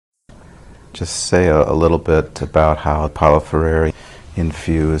just say a little bit about how PauloFrei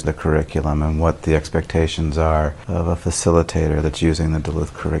infused the curriculum and what the expectations are of a facilitator that's using the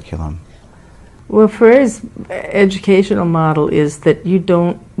Duluth curriculum? Well, Freire's educational model is that you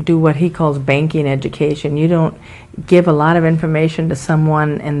don't do what he calls banking education. You don't give a lot of information to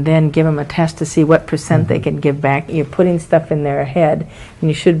someone and then give them a test to see what percent they can give back. You're putting stuff in their head, and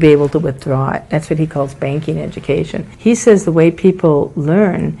you should be able to withdraw it. That's what he calls banking education. He says the way people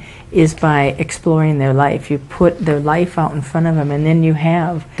learn is by exploring their life. You put their life out in front of them, and then you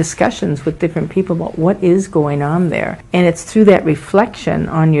have discussions with different people about what is going on there. And it's through that reflection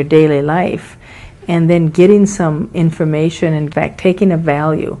on your daily life and then getting some information, in fact, taking a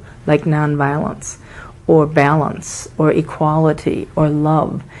value like nonviolence or balance or equality or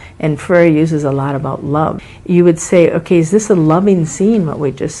love. And Freire uses a lot about love. You would say, okay, is this a loving scene, what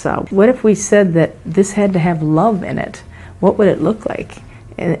we just saw? What if we said that this had to have love in it? What would it look like?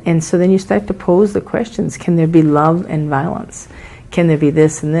 And so then you start to pose the questions, can there be love and violence? Can there be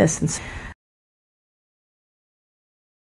this and this? And